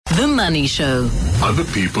The Money Show. Other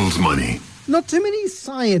people's money. Not too many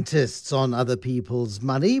scientists on other people's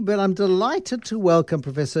money, but I'm delighted to welcome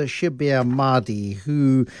Professor Shibir Madhi,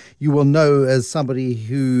 who you will know as somebody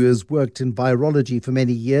who has worked in virology for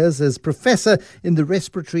many years, as professor in the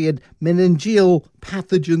Respiratory and Meningeal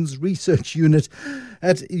Pathogens Research Unit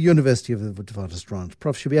at University of the Witwatersrand.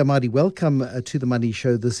 Prof. Shibir Madhi, welcome to the Money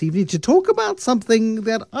Show this evening to talk about something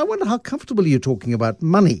that I wonder how comfortable you're talking about,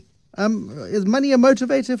 money. Is money a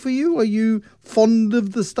motivator for you? Are you fond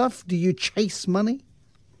of the stuff? Do you chase money?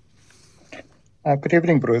 Good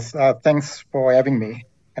evening, Bruce. Thanks for having me.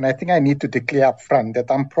 And I think I need to declare up front that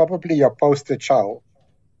I'm probably your poster child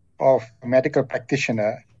of a medical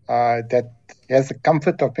practitioner that has the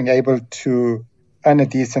comfort of being able to earn a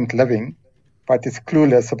decent living, but is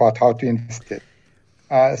clueless about how to invest it.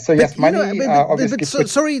 Money obviously...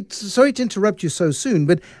 Sorry to interrupt you so soon,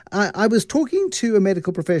 but I was talking to a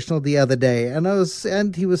medical professional the other day, and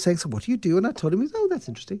he was saying, "So what do you do?" And I told him, "Oh, that's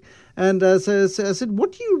interesting." And so I said,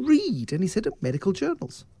 "What do you read?" And he said, "Medical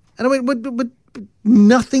journals." And I went, but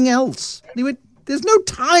nothing else. And he went, "There's no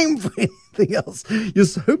time for anything else. You're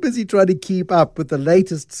so busy trying to keep up with the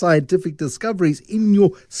latest scientific discoveries in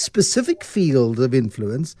your specific field of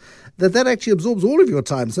influence that actually absorbs all of your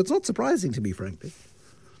time." So it's not surprising to me, frankly.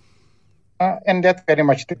 And that's very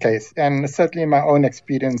much the case. And certainly in my own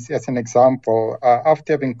experience, as an example,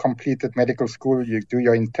 after having completed medical school, you do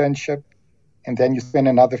your internship, and then you spend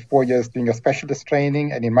another 4 years doing your specialist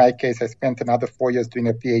training. And in my case, I spent another 4 years doing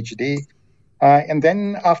a PhD. And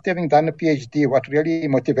then after having done a PhD, what really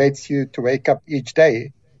motivates you to wake up each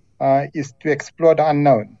day is to explore the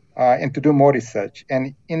unknown and to do more research.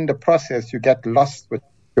 And in the process, you get lost with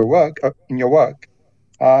your work,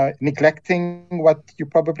 neglecting what you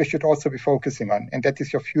probably should also be focusing on, and that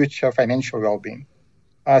is your future financial well-being.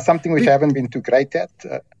 Something which I haven't been too great at.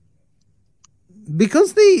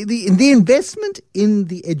 Because the investment in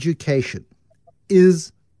the education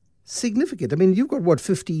is significant. I mean, you've got,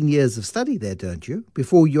 15 years of study there, don't you,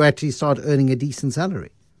 before you actually start earning a decent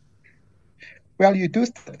salary? Well, you do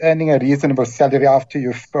start earning a reasonable salary after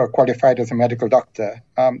you've qualified as a medical doctor.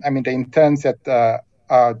 The interns that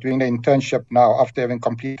are doing the internship now after having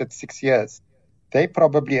completed 6 years, they're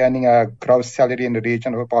probably earning a gross salary in the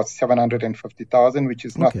region of about 750,000, which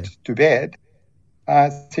is not too bad.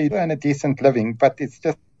 So you earn a decent living, but it's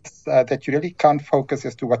just that you really can't focus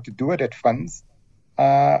as to what to do with that funds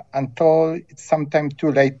until it's sometimes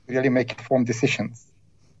too late to really make informed decisions.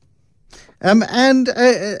 Are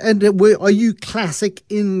you classic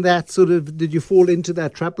in that sort of? Did you fall into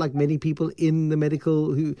that trap like many people in the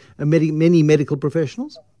many medical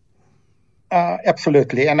professionals?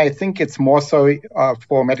 Absolutely, and I think it's more so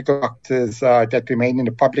for medical doctors that remain in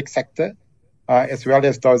the public sector, as well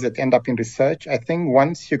as those that end up in research. I think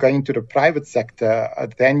once you go into the private sector,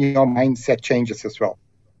 then your mindset changes as well.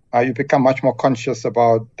 You become much more conscious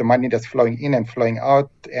about the money that's flowing in and flowing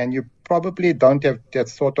out, and you probably don't have that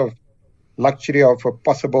sort of luxury of a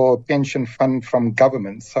possible pension fund from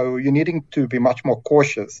government. So you're needing to be much more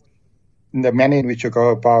cautious in the manner in which you go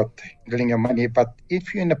about handling your money. But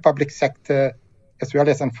if you're in the public sector, as well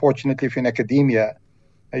as unfortunately if you're in academia,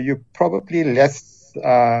 you're probably less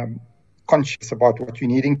conscious about what you're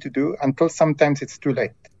needing to do until sometimes it's too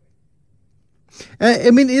late.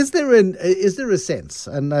 Is there a sense,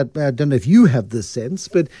 and I don't know if you have this sense,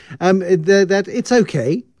 but that it's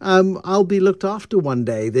okay. I'll be looked after one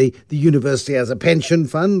day. The university has a pension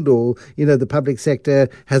fund, or the public sector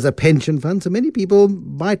has a pension fund. So many people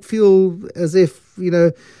might feel as if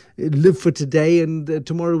live for today and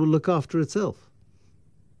tomorrow will look after itself.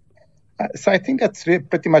 So I think that's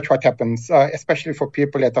pretty much what happens, especially for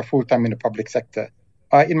people that are full-time in the public sector.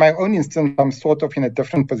 In my own instance, I'm sort of in a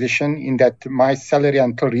different position in that my salary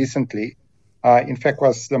until recently, in fact,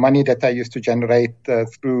 was the money that I used to generate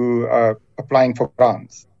through applying for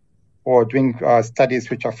grants or doing studies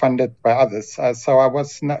which are funded by others. So I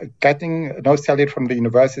was getting no salary from the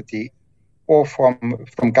university or from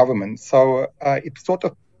government. So it sort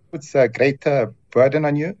of puts a greater burden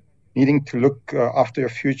on you, needing to look after your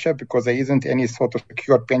future because there isn't any sort of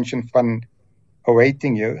secure pension fund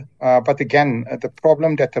awaiting you. But again, the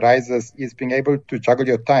problem that arises is being able to juggle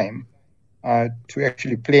your time to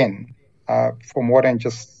actually plan for more than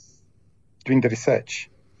just doing the research.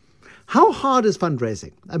 How hard is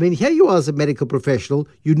fundraising? I mean, here you are as a medical professional.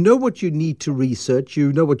 You know what you need to research.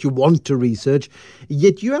 You know what you want to research.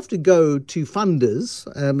 Yet you have to go to funders,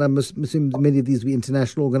 and I'm assuming many of these will be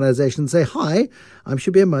international organizations, say, hi, I'm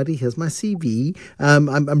Shabir Madhi. Here's my CV.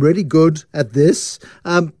 I'm really good at this.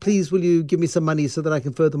 Please, will you give me some money so that I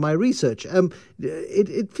can further my research?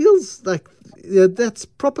 It feels like that's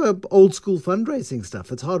proper old school fundraising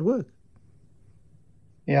stuff. It's hard work.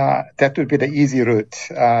 Yeah, that would be the easy route.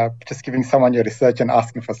 Just giving someone your research and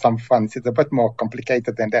asking for some funds. It's a bit more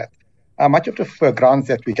complicated than that. Much of the grants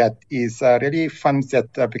that we get is really funds that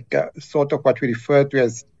sort of what we refer to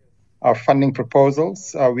as funding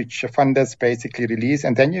proposals, which funders basically release,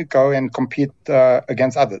 and then you go and compete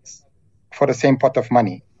against others for the same pot of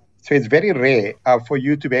money. So it's very rare for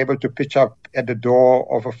you to be able to pitch up at the door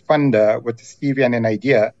of a funder with a CV and an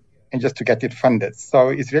idea and just to get it funded. So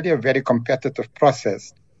it's really a very competitive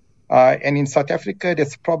process. And in South Africa,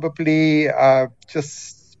 there's probably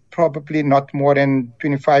not more than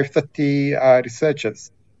 25, 30 researchers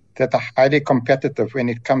that are highly competitive when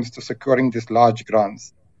it comes to securing these large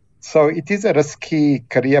grants. So it is a risky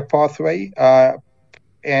career pathway,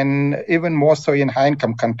 and even more so in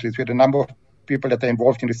high-income countries where the number of people that are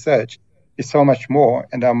involved in research is so much more,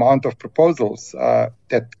 and the amount of proposals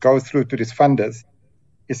that go through to these funders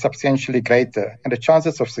is substantially greater, and the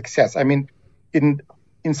chances of success. I mean, in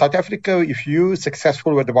South Africa, if you're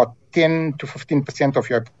successful with about 10 to 15% of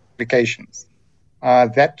your applications,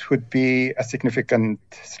 that would be a significant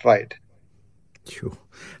stride. Sure.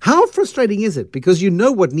 How frustrating is it? Because you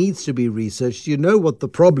know what needs to be researched, you know what the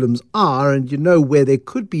problems are, and you know where there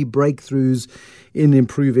could be breakthroughs in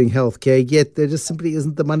improving healthcare, yet there just simply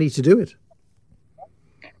isn't the money to do it.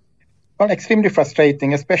 Well, extremely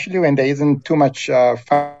frustrating, especially when there isn't too much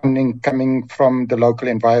funding coming from the local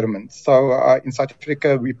environment. So in South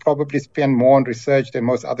Africa, we probably spend more on research than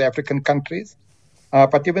most other African countries.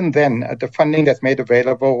 But even then, the funding that's made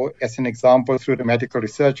available, as an example, through the Medical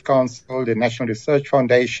Research Council, the National Research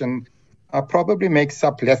Foundation, probably makes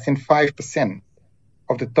up less than 5%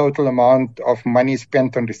 of the total amount of money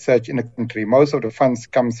spent on research in the country. Most of the funds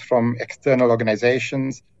comes from external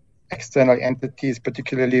organizations, external entities,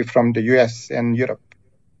 particularly from the US and Europe.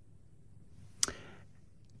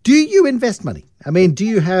 Do you invest money? I mean, do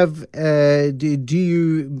you have do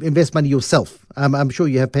you invest money yourself? I'm sure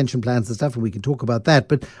you have pension plans and stuff, and we can talk about that.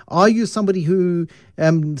 But are you somebody who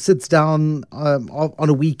sits down on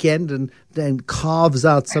a weekend and then carves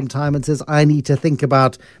out some time and says, I need to think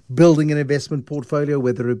about building an investment portfolio,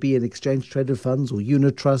 whether it be in exchange-traded funds or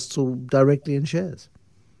unit trusts or directly in shares?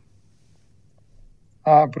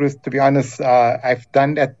 Bruce, to be honest, I've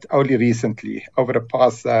done that only recently, over the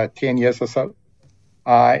past 10 years or so.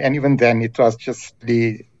 And even then, it was just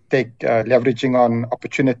leveraging on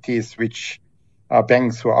opportunities which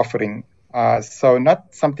banks were offering. So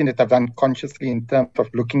not something that I've done consciously in terms of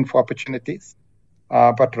looking for opportunities,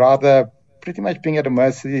 but rather pretty much being at the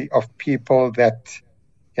mercy of people that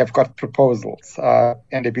have got proposals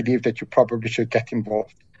and they believe that you probably should get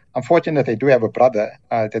involved. Unfortunately, I do have a brother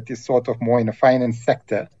that is sort of more in the finance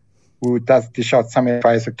sector who does dish out some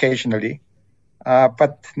advice occasionally,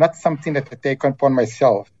 but not something that I take upon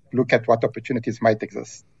myself, look at what opportunities might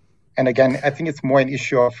exist. And again, I think it's more an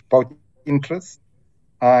issue of both interest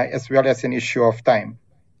as well as an issue of time.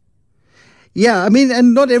 Yeah, I mean,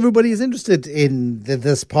 and not everybody is interested in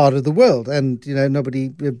this part of the world. And,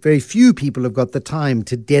 very few people have got the time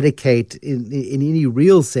to dedicate in any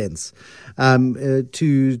real sense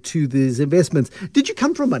to these investments. Did you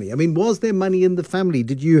come from money? I mean, was there money in the family?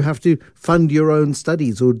 Did you have to fund your own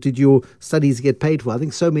studies, or did your studies get paid for? I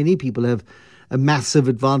think so many people have a massive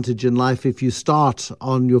advantage in life if you start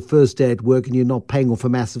on your first day at work and you're not paying off a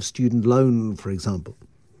massive student loan, for example.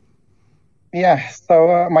 Yeah,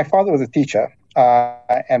 so my father was a teacher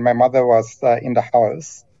and my mother was in the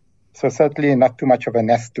house. So certainly not too much of a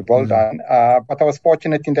nest to build on. But I was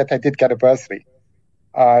fortunate in that I did get a bursary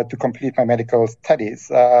to complete my medical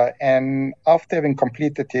studies. And after having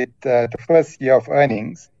completed it, the first year of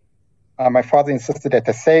earnings, my father insisted that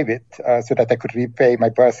I save it so that I could repay my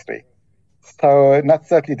bursary. So that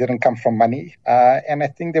certainly didn't come from money. And I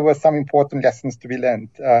think there were some important lessons to be learned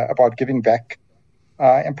about giving back.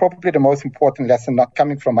 And probably the most important lesson not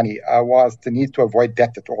coming from money was the need to avoid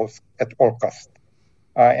debt at all costs.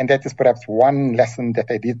 And that is perhaps one lesson that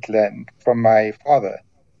I did learn from my father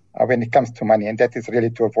when it comes to money, and that is really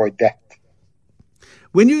to avoid debt.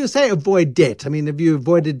 When you say avoid debt, I mean, have you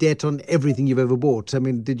avoided debt on everything you've ever bought? I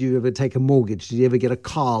mean, did you ever take a mortgage? Did you ever get a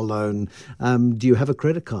car loan? Do you have a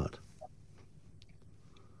credit card?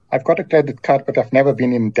 I've got a credit card, but I've never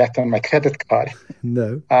been in debt on my credit card.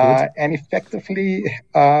 No. And effectively,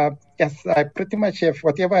 Yes, I pretty much have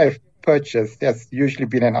whatever I've purchased has usually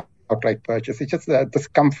been an outright purchase. It's just the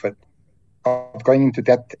discomfort of going into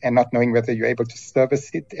debt and not knowing whether you're able to service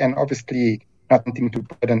it, and obviously not wanting to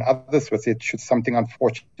burden others with it should something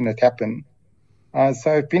unfortunate happen.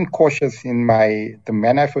 So I've been cautious in the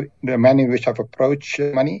manner in which I've approached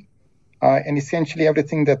money, and essentially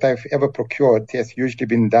everything that I've ever procured has usually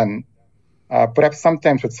been done, perhaps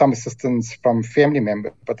sometimes with some assistance from family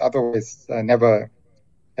members, but otherwise never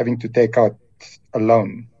having to take out a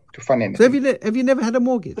loan to fund anything. So have you never had a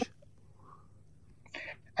mortgage?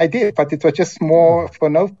 I did, but it was just more for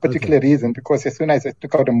no particular reason, because as soon as I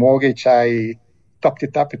took out a mortgage, I topped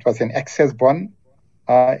it up. It was an excess bond,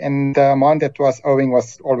 and the amount that was owing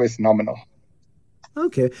was always nominal.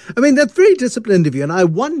 Okay. I mean, that's very disciplined of you. And I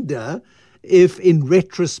wonder if in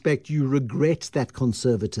retrospect you regret that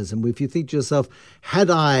conservatism. If you think to yourself, had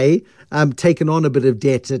I taken on a bit of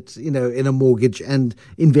debt in a mortgage and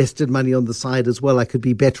invested money on the side as well, I could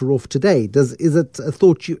be better off today. Is it a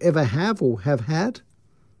thought you ever have or have had?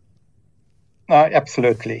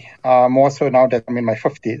 Absolutely. More so now that I'm in my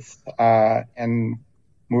 50s and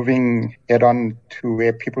moving head on to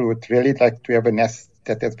where people would really like to have a nest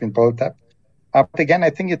that has been built up. But again,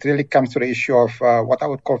 I think it really comes to the issue of what I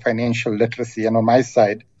would call financial literacy, and on my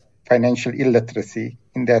side, financial illiteracy,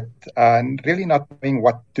 in that really not knowing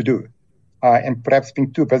what to do, and perhaps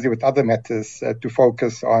being too busy with other matters to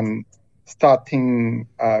focus on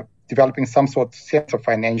developing some sort of sense of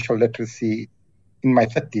financial literacy in my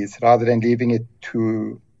 30s rather than leaving it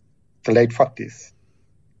to the late 40s.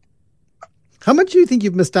 How much do you think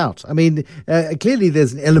you've missed out? I mean, clearly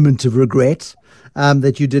there's an element of regret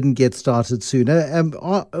that you didn't get started sooner.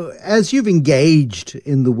 As you've engaged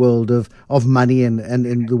in the world of money and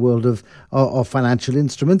in the world of financial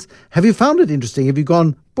instruments, have you found it interesting? Have you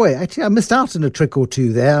gone, boy, actually I missed out on a trick or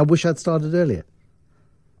two there. I wish I'd started earlier.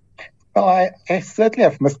 Well, I certainly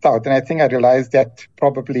have missed out. And I think I realized that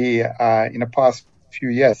probably in the past few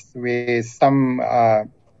years, where some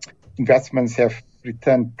investments have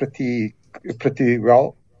returned pretty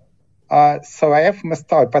well. So I have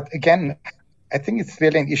missed out. But again, I think it's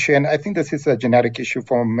really an issue, and I think this is a generic issue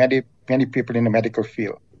for many people in the medical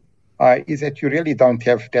field, is that you really don't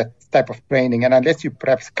have that type of training. And unless you're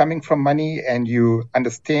perhaps coming from money and you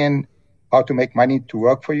understand how to make money to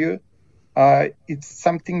work for you, it's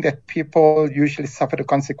something that people usually suffer the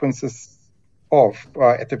consequences of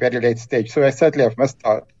at a very late stage. So I certainly have missed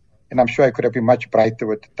out, and I'm sure I could have been much brighter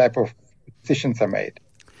with the type of decisions I made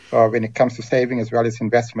when it comes to saving as well as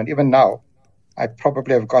investment. Even now, I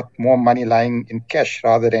probably have got more money lying in cash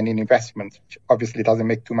rather than in investments, which obviously doesn't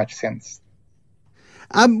make too much sense.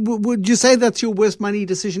 Would you say that's your worst money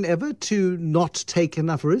decision ever, to not take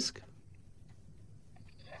enough risk?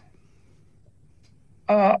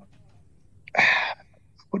 I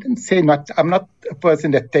wouldn't say not. I'm not a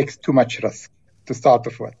person that takes too much risk to start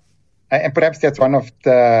off with. And perhaps that's one of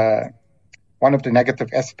the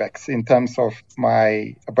negative aspects in terms of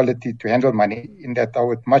my ability to handle money, in that I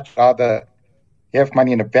would much rather have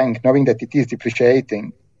money in a bank knowing that it is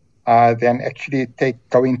depreciating than actually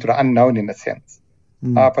go into the unknown in a sense.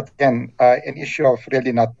 But again, an issue of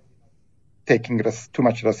really not taking too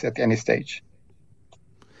much risk at any stage.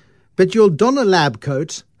 But you'll don a lab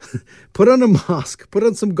coat, put on a mask, put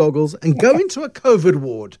on some goggles, and go into a COVID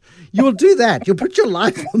ward. You'll do that. You'll put your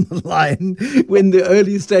life on the line when the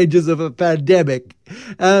early stages of a pandemic.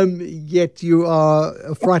 Yet you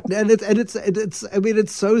are frightened, and it's. I mean,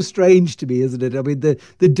 it's so strange to me, isn't it? I mean,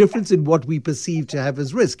 the difference in what we perceive to have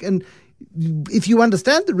as risk, and if you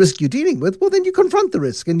understand the risk you're dealing with, well, then you confront the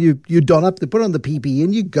risk and you put on the PPE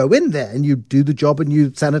and you go in there and you do the job and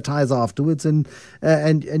you sanitize afterwards and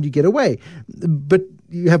you get away. But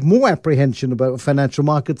you have more apprehension about financial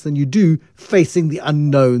markets than you do facing the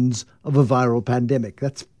unknowns of a viral pandemic.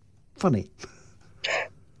 That's funny.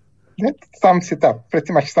 That sums it up,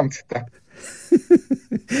 pretty much sums it up.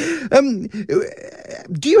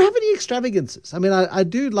 Do you have any extravagances? I mean, I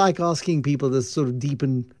do like asking people this sort of deep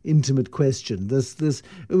and intimate question.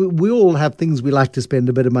 We all have things we like to spend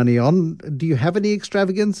a bit of money on. Do you have any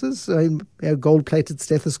extravagances? Gold-plated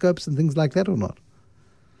stethoscopes and things like that, or not?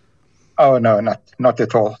 Oh, no, not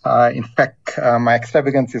at all. In fact, my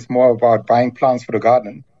extravagance is more about buying plants for the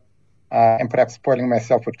garden and perhaps spoiling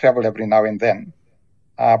myself with travel every now and then.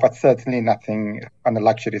 But certainly nothing on the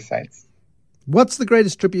luxury side. What's the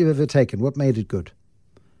greatest trip you've ever taken? What made it good?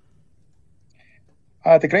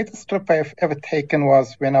 The greatest trip I've ever taken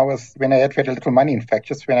was when I had very little money, in fact,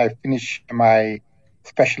 just when I finished my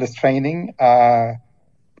specialist training, going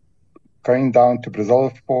down to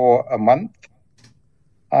Brazil for a month.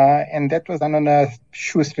 And that was done on a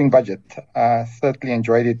shoestring budget. Certainly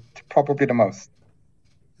enjoyed it probably the most.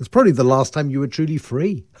 It's probably the last time you were truly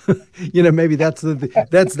free. Maybe that's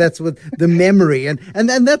that's what the memory and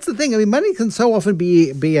that's the thing. I mean, money can so often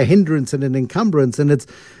be a hindrance and an encumbrance, and it's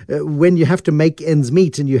when you have to make ends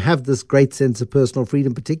meet and you have this great sense of personal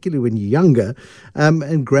freedom, particularly when you're younger,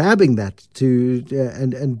 and grabbing that to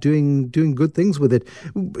and doing good things with it.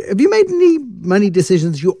 Have you made any money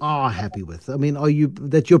decisions you are happy with? I mean,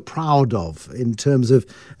 that you're proud of in terms of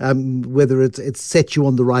whether it's set you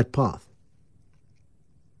on the right path?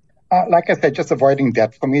 Like I said, just avoiding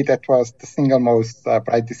debt. For me, that was the single most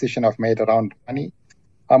bright decision I've made around money.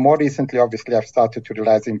 More recently, obviously, I've started to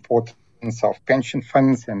realize the importance of pension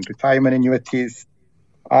funds and retirement annuities.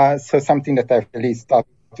 So something that I've really started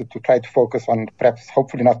to try to focus on, perhaps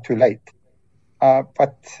hopefully not too late.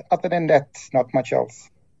 But other than that, not much else.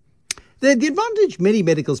 The advantage many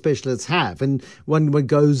medical specialists have, and one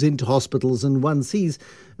goes into hospitals and one sees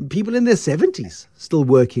people in their 70s still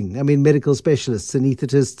working. I mean, medical specialists,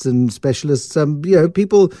 anaesthetists and specialists,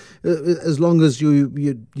 people, as long as you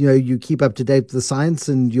keep up to date with the science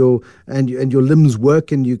and your limbs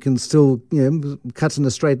work and you can still, cut in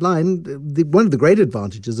a straight line. One of the great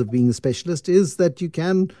advantages of being a specialist is that you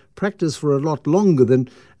can practice for a lot longer than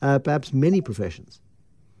perhaps many professions.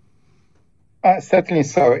 Certainly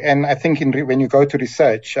so, and I think when you go to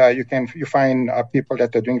research, you find people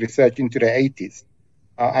that are doing research into their 80s.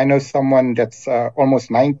 I know someone that's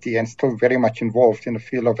almost 90 and still very much involved in the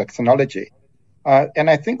field of vaccinology. And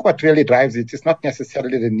I think what really drives it is not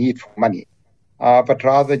necessarily the need for money, but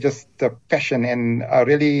rather just the passion and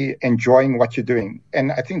really enjoying what you're doing.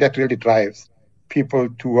 And I think that really drives people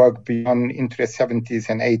to work beyond into their 70s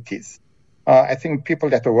and 80s. I think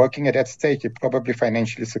people that are working at that stage are probably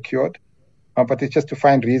financially secured. But it's just to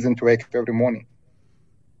find reason to wake up every morning.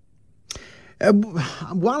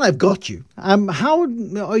 While I've got you, how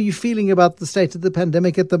are you feeling about the state of the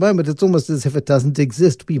pandemic at the moment? It's almost as if it doesn't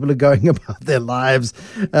exist. People are going about their lives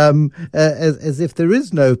as if there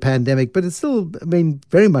is no pandemic, but it's still,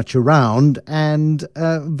 very much around and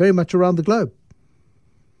very much around the globe.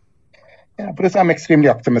 Yeah, Bruce, I'm extremely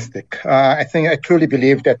optimistic. I truly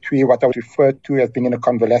believe that what I would refer to as being in a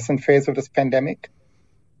convalescent phase of this pandemic.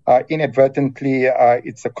 Inadvertently,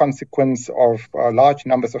 it's a consequence of large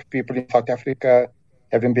numbers of people in South Africa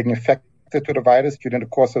having been infected with the virus during the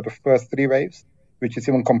course of the first three waves, which is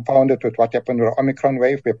even compounded with what happened with the Omicron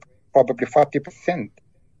wave, where probably 40%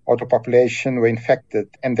 of the population were infected,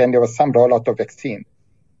 and then there was some rollout of vaccine.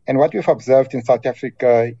 And what we've observed in South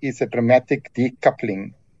Africa is a dramatic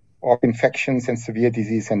decoupling of infections and severe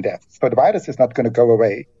disease and death. So the virus is not going to go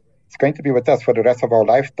away. It's going to be with us for the rest of our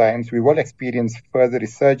lifetimes. We will experience further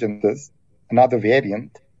resurgences, another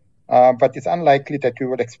variant, but it's unlikely that we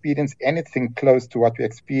will experience anything close to what we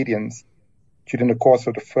experienced during the course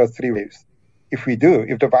of the first three waves. If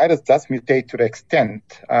the virus does mutate to the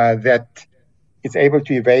extent that it's able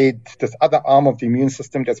to evade this other arm of the immune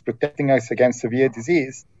system that's protecting us against severe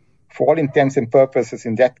disease, for all intents and purposes,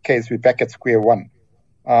 in that case, we're back at square one.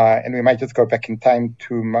 And we might just go back in time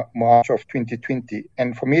to March of 2020.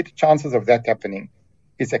 And for me, the chances of that happening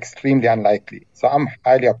is extremely unlikely. So I'm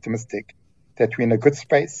highly optimistic that we're in a good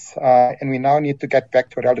space, and we now need to get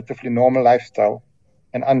back to a relatively normal lifestyle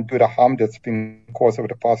and undo the harm that's been caused over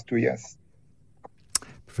the past 2 years.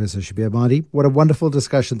 Professor Shabir Madhi, what a wonderful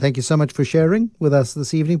discussion. Thank you so much for sharing with us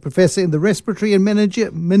this evening. Professor in the Respiratory and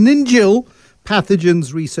Meningeal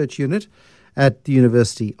Pathogens Research Unit at the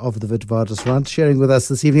University of the Witwatersrand, sharing with us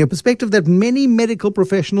this evening a perspective that many medical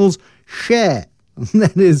professionals share. And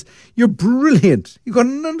that is, you're brilliant. You've got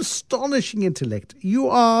an astonishing intellect. You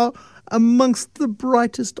are amongst the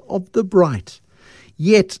brightest of the bright.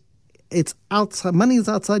 Yet, it's outside. Money is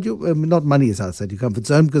outside your. Not money is outside your comfort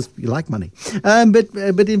zone because you like money.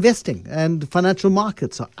 But investing and financial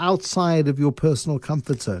markets are outside of your personal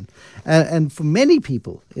comfort zone. And for many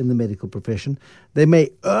people in the medical profession, they may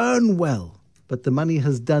earn well, but the money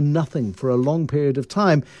has done nothing for a long period of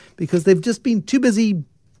time because they've just been too busy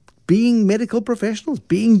being medical professionals,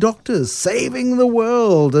 being doctors, saving the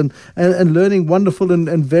world and learning wonderful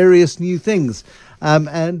and various new things,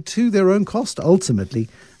 and to their own cost, ultimately,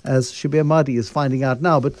 as Shabir Madhi is finding out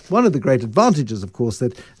now. But one of the great advantages, of course,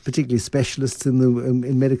 that particularly specialists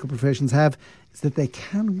in medical professions have is that they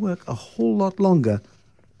can work a whole lot longer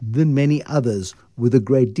than many others with a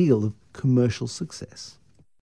great deal of commercial success.